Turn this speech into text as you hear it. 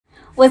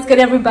What's good,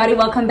 everybody?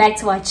 Welcome back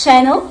to our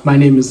channel. My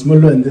name is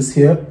Mulo and this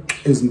here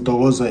is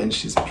Ntokozo and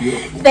she's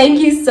beautiful. Thank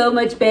you so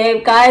much,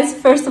 babe. Guys,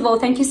 first of all,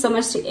 thank you so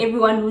much to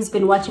everyone who's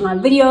been watching our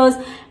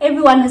videos.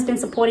 Everyone has been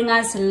supporting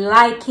us,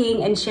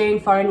 liking and sharing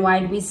far and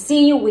wide. We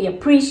see you, we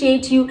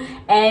appreciate you.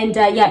 And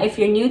yeah, if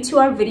you're new to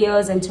our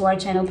videos and to our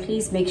channel,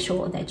 please make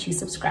sure that you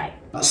subscribe.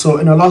 So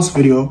in our last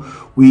video,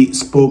 we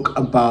spoke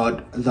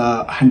about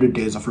the 100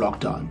 days of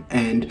lockdown,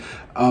 and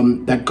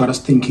that got us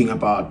thinking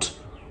about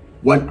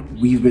what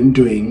we've been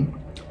doing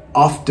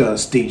after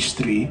stage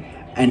 3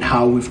 and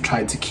how we've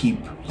tried to keep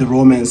the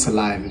romance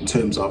alive in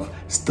terms of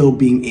still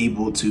being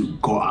able to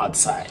go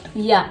outside.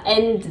 Yeah,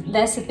 and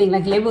that's the thing,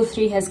 like level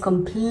 3 has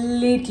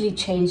completely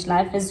changed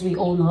life, as we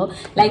all know.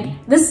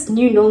 Like this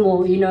new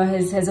normal, you know,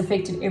 has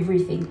affected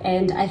everything.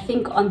 And I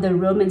think on the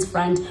romance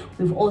front,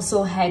 we've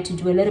also had to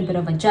do a little bit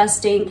of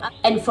adjusting.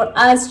 And for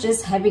us,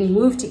 just having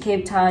moved to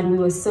Cape Town, we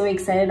were so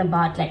excited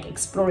about like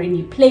exploring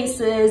new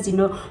places, you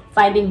know,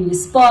 finding new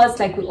spots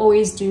like we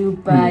always do,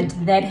 but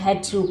that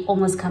had to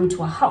almost come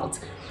to a halt.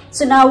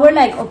 So now we're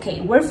like,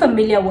 okay, we're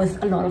familiar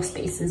with a lot of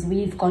spaces.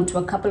 We've gone to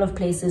a couple of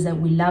places that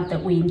we love,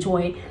 that we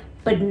enjoy,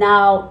 but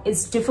now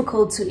it's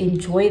difficult to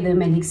enjoy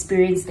them and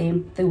experience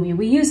them the way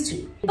we used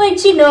to.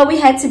 But you know, we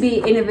had to be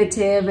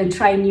innovative and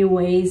try new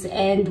ways.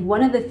 And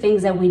one of the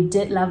things that we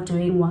did love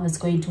doing was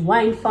going to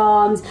wine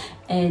farms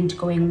and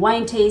going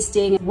wine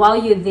tasting.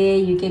 While you're there,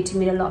 you get to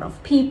meet a lot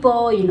of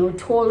people, you know,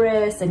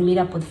 tourists, and meet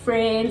up with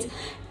friends.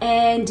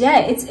 And yeah,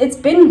 it's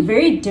been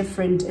very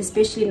different,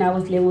 especially now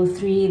with level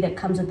 3 that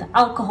comes with the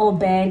alcohol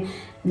ban.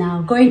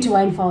 Now going to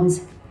wine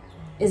farms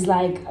is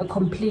like a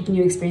complete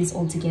new experience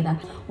altogether.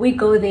 We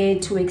go there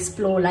to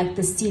explore like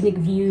the scenic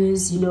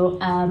views, you know.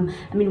 I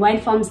mean,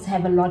 wine farms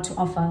have a lot to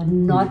offer,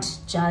 not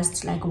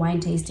just like wine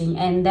tasting,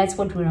 and that's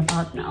what we're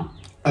about now.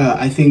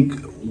 I think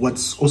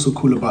what's also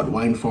cool about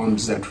wine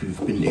farms that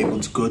we've been able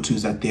to go to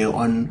is that they're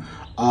on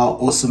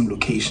awesome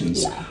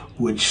locations,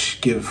 which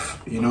give,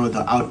 you know,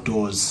 the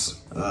outdoors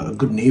a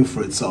good name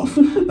for itself.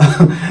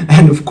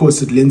 And of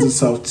course it lends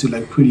itself to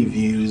like pretty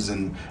views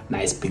and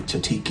nice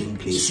picture taking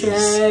places.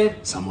 Sure.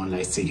 Someone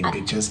likes taking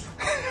pictures.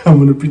 I'm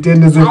gonna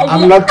pretend as if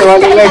I'm not the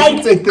one who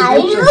likes to take the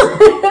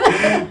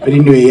pictures. But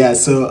anyway, yeah,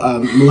 so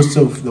most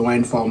of the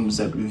wine farms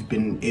that we've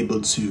been able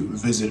to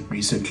visit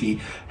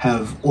recently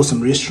have awesome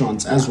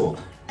restaurants as well.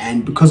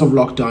 And because of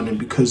lockdown and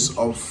because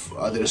of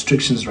the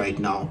restrictions right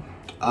now,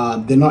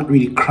 they're not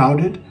really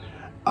crowded,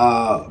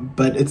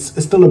 but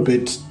it's still a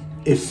bit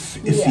iffy.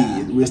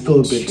 Yeah, we're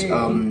still a bit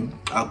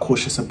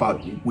cautious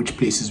about which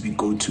places we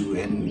go to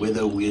and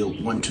whether we'll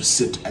want to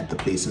sit at the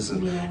places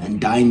and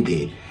dine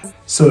there.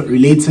 So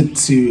related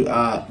to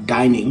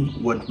dining,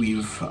 what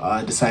we've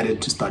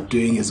decided to start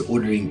doing is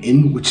ordering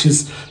in, which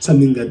is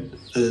something that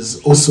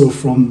is also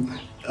from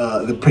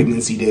the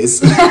pregnancy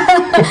days.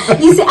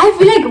 You see, I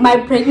feel like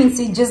my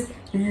pregnancy just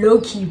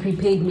low-key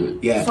prepared me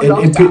for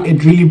lockdown.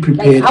 It really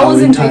prepared like, our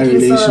entire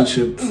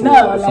relationship for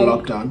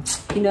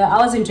lockdown. You know, I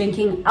wasn't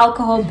drinking,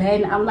 alcohol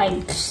ban. I'm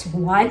like,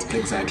 what?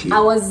 Exactly.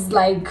 I was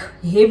like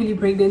heavily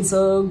pregnant,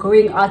 so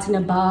going out and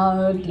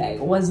about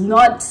like was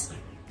not,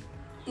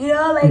 you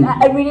know, like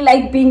I really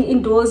like being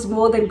indoors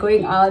more than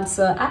going out.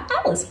 So I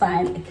was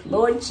fine. Like,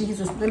 Lord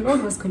Jesus, the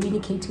Lord was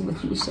communicating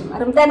with me.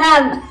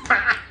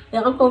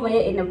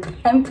 In a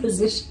prime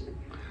position.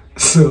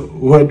 So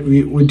what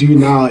we would do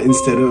now,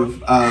 instead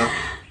of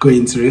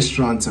going to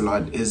restaurants a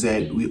lot, is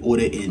that we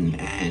order in,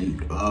 and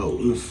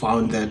we've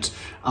found that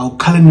our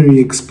culinary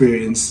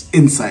experience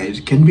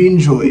inside can be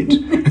enjoyed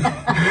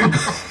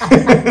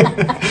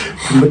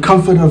from the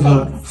comfort of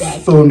a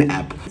phone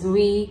app.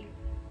 We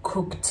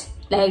cooked,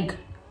 like,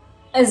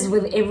 as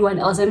with everyone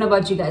else. I don't know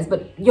about you guys,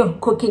 but your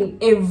cooking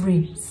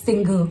every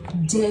single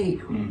day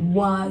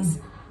was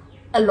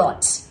a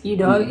lot, you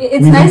know.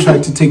 It's we nice. Try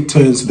to take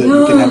turns so that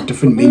we can have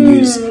different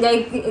menus,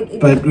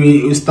 but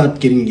we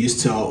start getting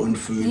used to our own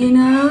food, you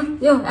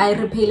know. I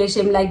repel a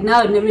chef. Like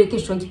now, I never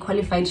get a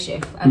qualified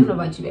chef. I don't know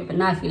about you, but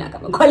now I feel like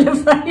I'm a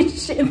qualified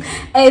chef.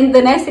 And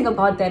the nice thing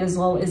about that as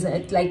well is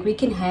that like we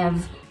can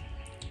have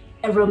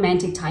a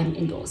romantic time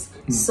indoors.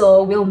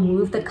 So we'll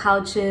move the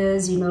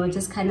couches, you know,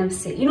 just kind of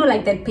say, you know,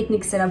 like that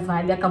picnic setup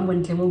vibe. Like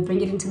we'll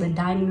bring it into the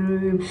dining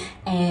room,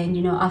 and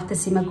you know, after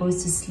Sima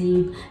goes to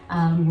sleep,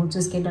 we'll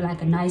just get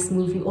like a nice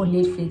movie or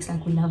Netflix.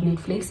 Like we love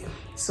Netflix,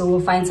 so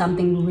we'll find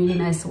something really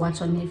nice to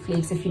watch on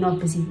Netflix if you're not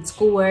busy with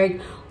schoolwork,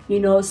 you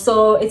know.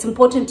 So it's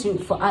important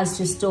for us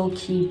to still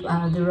keep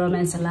the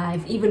romance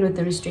alive, even with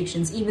the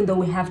restrictions. Even though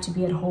we have to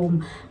be at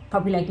home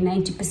probably like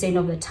 90%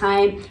 of the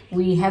time,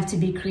 we have to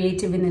be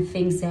creative in the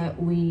things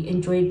that we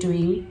enjoyed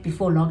doing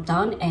before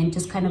lockdown and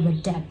just kind of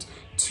adapt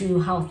to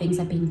how things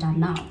are being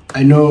done now.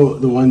 I know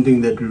the one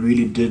thing that we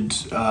really did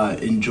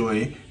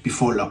enjoy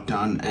before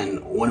lockdown,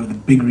 and one of the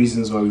big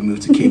reasons why we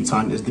moved to Cape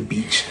Town, is the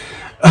beach.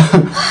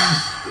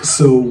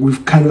 So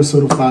we've kind of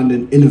sort of found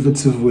an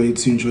innovative way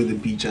to enjoy the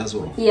beach as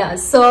well. Yeah,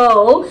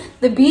 so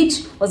the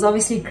beach was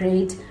obviously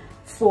great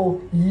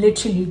for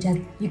literally just,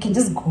 you can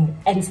just go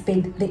and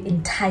spend the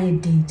entire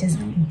day just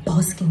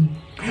basking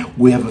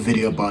We have a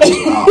video about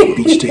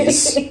beach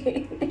days.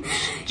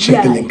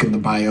 Check the link in the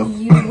bio.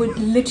 You would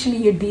literally,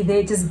 you'd be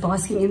there just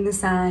basking in the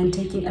sun,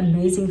 taking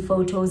amazing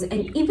photos.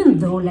 And even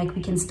though like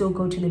we can still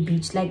go to the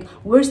beach, like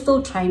we're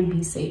still trying to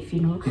be safe, you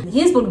know.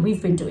 Here's what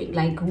we've been doing.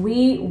 Like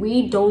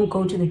we don't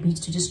go to the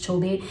beach to just chill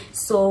there.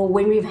 So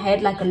when we've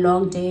had like a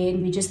long day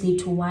and we just need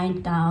to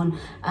wind down,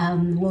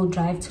 we'll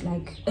drive to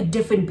like a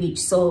different beach.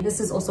 So this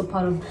is also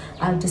part of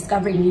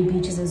discovering new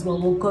beaches as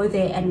well. We'll go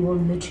there and we'll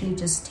literally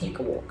just take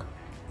a walk.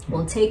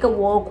 We'll take a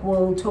walk,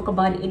 we'll talk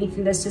about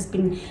anything that's just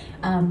been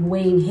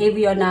weighing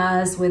heavy on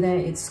us, whether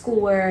it's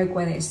schoolwork,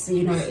 whether it's,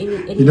 you know,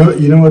 any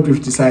you know what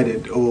we've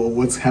decided, or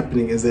what's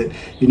happening is that,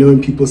 you know,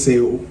 when people say,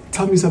 oh,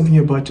 tell me something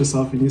about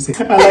yourself, and you say,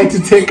 I like to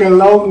take a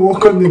long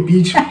walk on the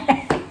beach.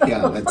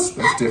 Yeah, that's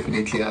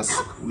definitely us.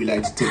 We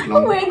like to take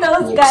long We're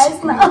those walks guys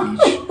on now.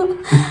 the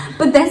beach.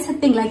 But that's the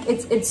thing, like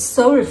it's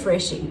so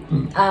refreshing.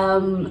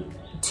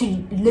 To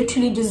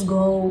literally just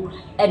go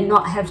and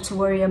not have to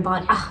worry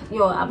about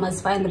I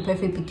must find the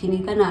perfect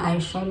bikini.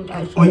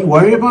 Oh, you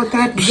worry about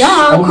that?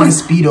 Yeah, all my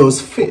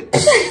speedos fit.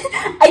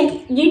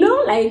 You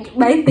know, like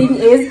my thing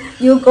is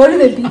you'll go to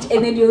the beach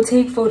and then you'll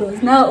take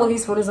photos. Now all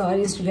these photos are on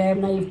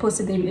Instagram. Now you've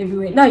posted them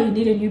everywhere. Now you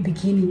need a new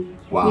bikini.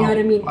 Wow. You know what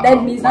I mean? Wow.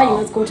 That means now you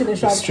must go to the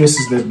shop. The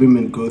stresses that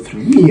women go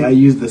through. Me, I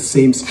use the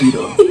same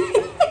speedo.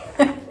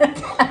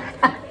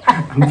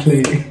 I'm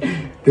playing.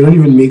 They don't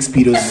even make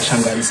speedos in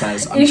Shanghai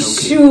size. I'm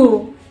It's joking.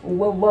 true.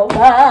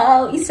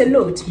 Wow, it's a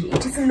lot.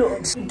 It is a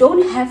lot. You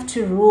don't have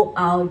to rule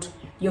out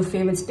your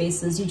favorite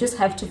spaces. You just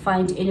have to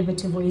find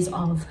innovative ways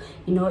of,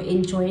 you know,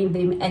 enjoying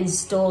them and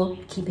still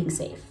keeping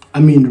safe. I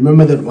mean,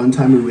 remember that one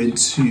time we went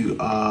to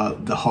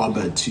the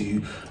harbor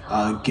to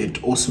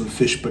get awesome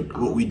fish, but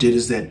what we did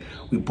is that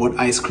we bought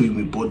ice cream,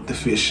 we bought the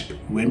fish,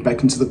 we went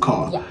back into the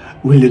car. Yeah.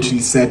 We literally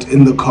sat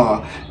in the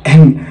car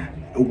and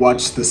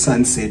watched the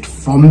sunset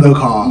from the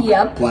car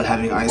while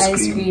having ice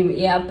cream.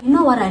 Yep. You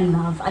know what I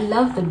love? I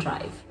love the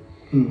drive.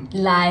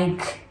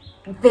 Like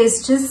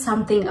there's just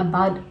something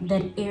about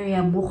that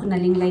area,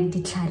 like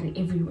declared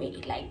everywhere.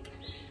 Like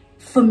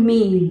for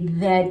me,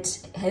 that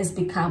has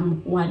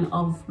become one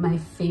of my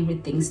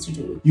favorite things to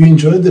do. You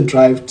enjoyed the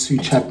drive to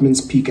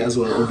Chapman's Peak as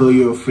well, although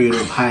you're afraid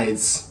of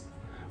heights,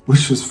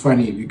 which was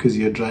funny because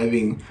you're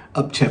driving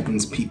up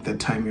Chapman's Peak that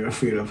time you're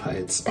afraid of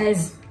heights.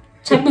 Guys,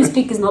 Chapman's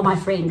Peak is not my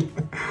friend.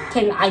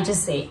 Can I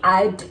just say,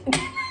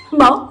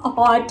 my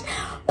heart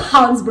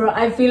pounds, bro.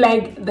 I feel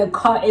like the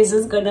car is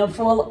just gonna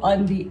fall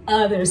on the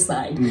other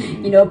side,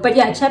 you know. But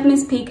yeah,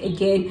 Chapman's Peak,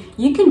 again,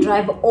 you can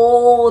drive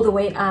all the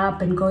way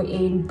up and go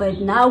in,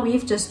 but now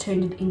we've just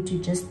turned it into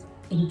just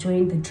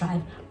enjoying the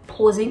drive,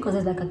 pausing, because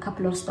there's like a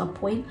couple of stop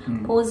points,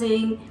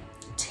 pausing,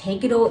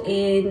 take it all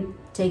in,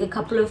 take a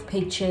couple of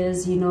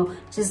pictures, you know,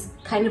 just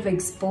kind of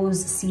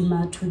expose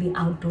Sima to the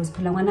outdoors.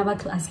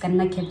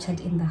 Captured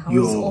in the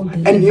house all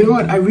day. And you know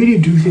what, I really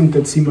do think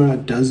that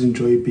Sima does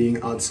enjoy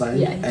being outside.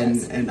 Yeah,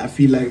 and I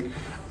feel like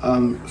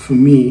for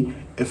me,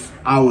 if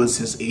I was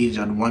his age,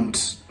 I'd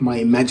want my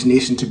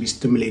imagination to be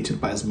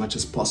stimulated by as much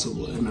as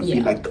possible. And I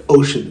feel like the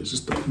ocean is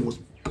just the most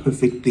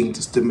perfect thing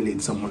to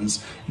stimulate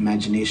someone's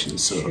imagination.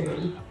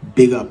 So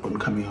big up on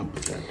coming up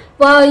with that.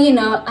 Well, you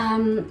know,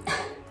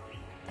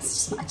 it's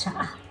just much.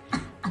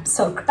 I'm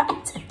so glad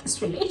at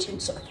this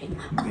relationship thing.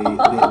 There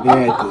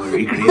I go,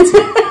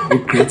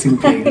 regretting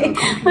playing the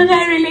compliment. But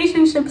our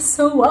relationship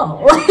so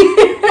well.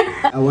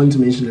 I want to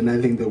mention another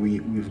thing that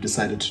we've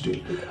decided to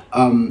do.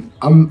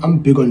 I'm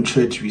big on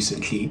church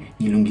recently.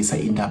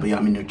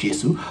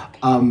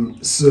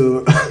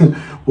 So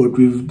what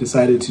we've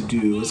decided to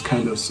do was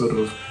kind of sort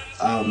of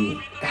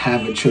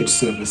have a church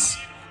service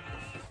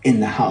in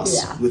the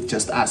house with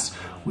just us.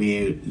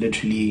 We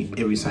literally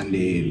every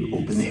Sunday we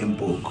open the hymn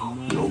book,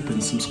 we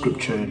open some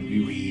scripture and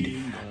we read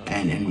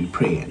and we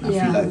pray. And I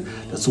feel like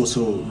that's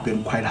also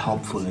been quite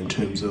helpful in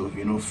terms of,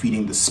 you know,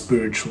 feeding the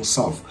spiritual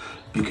self,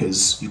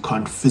 because you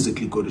can't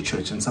physically go to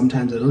church, and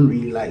sometimes I don't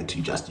really like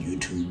to just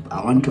YouTube.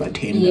 I want to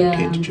attend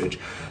to church.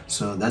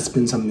 So that's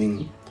been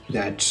something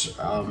that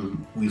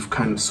we've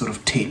kind of sort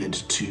of tailored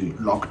to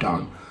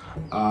lockdown.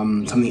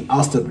 Something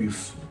else that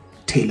we've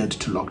tailored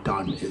to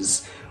lockdown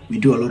is we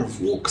do a lot of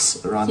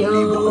walks around the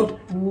neighborhood.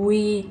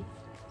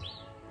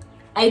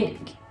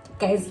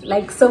 Guys,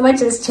 like so much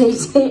has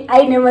changed.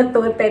 I never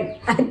thought that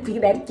I'd be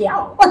that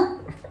girl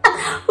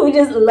who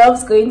just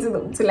loves going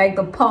to like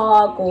the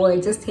park or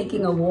just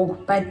taking a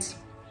walk. But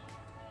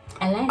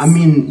alas, I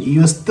mean,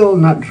 you're still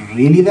not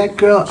really that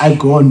girl. I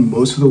go on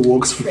most of the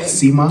walks with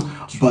Sima,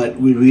 but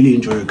we really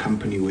enjoy your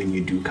company when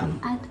you do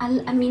come.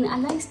 I mean, I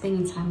like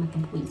spending time with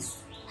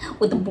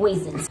the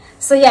boys.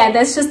 So yeah,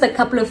 that's just a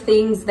couple of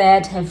things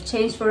that have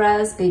changed for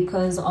us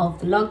because of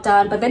the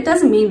lockdown, but that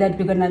doesn't mean that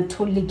we're gonna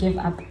totally give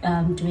up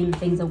doing the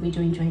things that we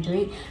do enjoy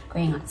doing,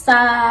 going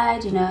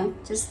outside, you know,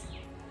 just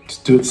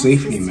do it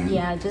safely, man.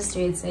 Yeah, just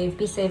do it safe.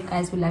 Be safe,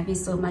 guys. We love you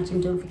so much,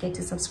 and don't forget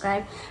to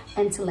subscribe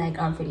and to like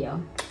our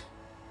video.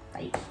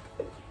 Bye.